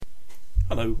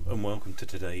Hello and welcome to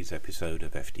today's episode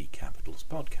of FD Capital's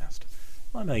podcast.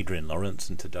 I'm Adrian Lawrence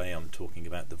and today I'm talking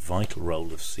about the vital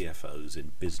role of CFOs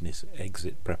in business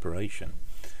exit preparation.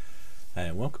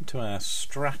 Welcome to our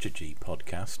strategy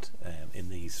podcast. In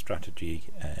these strategy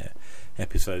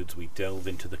episodes we delve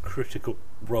into the critical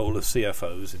role of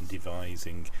CFOs in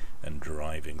devising and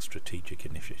driving strategic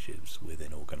initiatives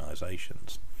within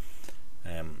organisations.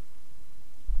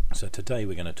 So today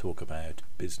we're going to talk about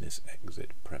business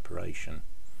exit preparation.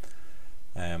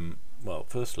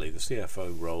 Firstly, the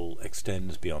CFO role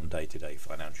extends beyond day-to-day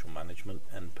financial management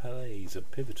and plays a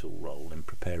pivotal role in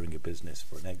preparing a business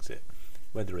for an exit,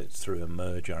 whether it's through a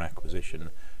merger, acquisition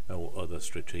or other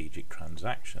strategic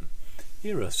transaction.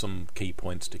 Here are some key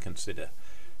points to consider.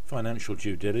 Financial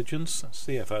due diligence.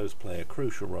 CFOs play a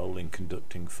crucial role in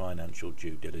conducting financial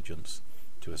due diligence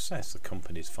to assess the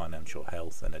company's financial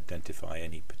health and identify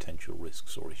any potential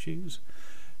risks or issues.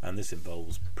 And this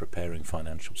involves preparing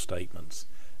financial statements,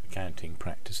 accounting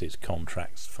practices,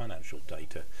 contracts, financial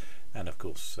data, and of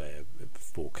course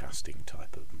forecasting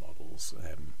type of models,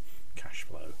 cash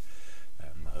flow,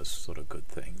 those sort of good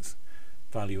things.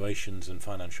 Valuations and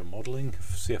financial modelling.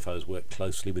 CFOs work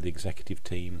closely with the executive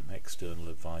team, external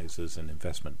advisors and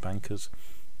investment bankers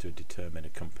to determine a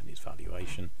company's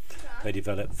valuation. They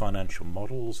develop financial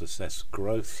models, assess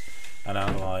growth and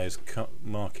analyse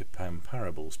market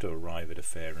comparables to arrive at a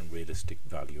fair and realistic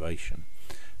valuation.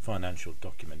 Financial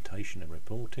documentation and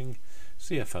reporting.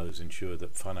 CFOs ensure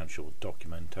that financial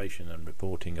documentation and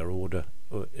reporting are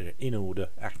in order,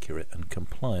 accurate and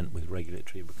compliant with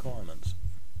regulatory requirements.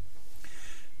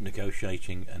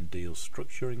 Negotiating and deal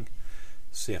structuring.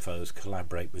 CFOs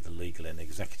collaborate with the legal and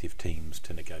executive teams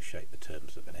to negotiate the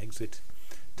terms of an exit.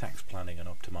 Tax planning and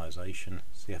optimisation.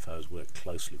 CFOs work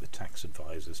closely with tax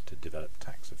advisors to develop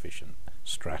tax-efficient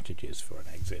strategies for an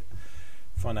exit.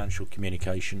 Financial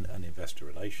communication and investor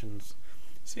relations.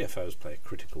 CFOs play a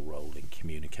critical role in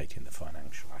communicating the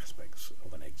financial aspects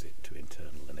of an exit to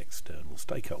internal and external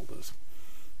stakeholders.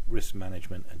 Risk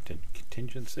management and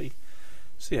contingency.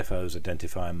 CFOs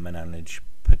identify and manage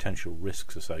potential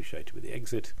risks associated with the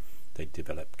exit. They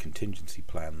develop contingency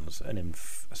plans and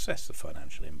assess the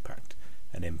financial impact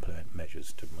and implement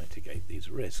measures to mitigate these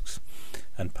risks.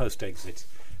 And post-exit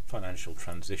financial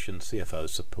transition. CFOs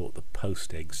support the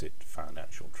post-exit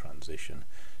financial transition,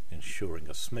 ensuring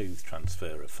a smooth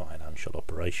transfer of financial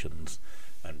operations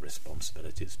and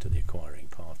responsibilities to the acquiring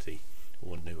party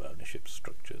or new ownership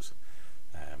structures.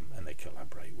 And they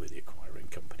collaborate with the acquiring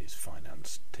company's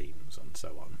finance teams and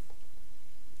so on.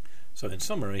 So in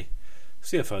summary,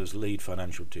 CFOs lead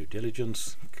financial due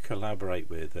diligence, collaborate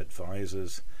with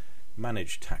advisors,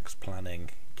 manage tax planning,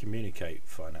 communicate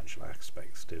financial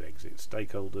aspects to exit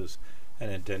stakeholders, and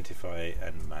identify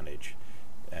and manage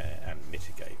and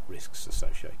mitigate risks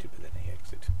associated with any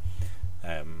exit.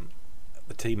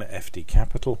 The team at FD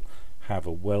Capital have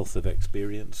a wealth of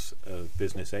experience of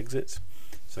business exits.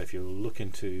 So if you're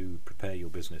looking to prepare your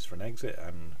business for an exit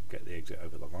and get the exit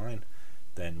over the line,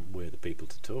 then we're the people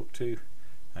to talk to.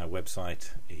 Our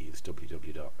website is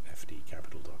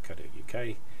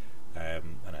www.fdcapital.co.uk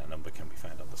and our number can be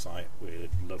found on the site. We'd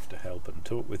love to help and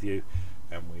talk with you,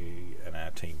 and we and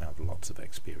our team have lots of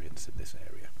experience in this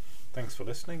area. Thanks for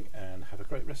listening and have a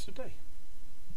great rest of the day.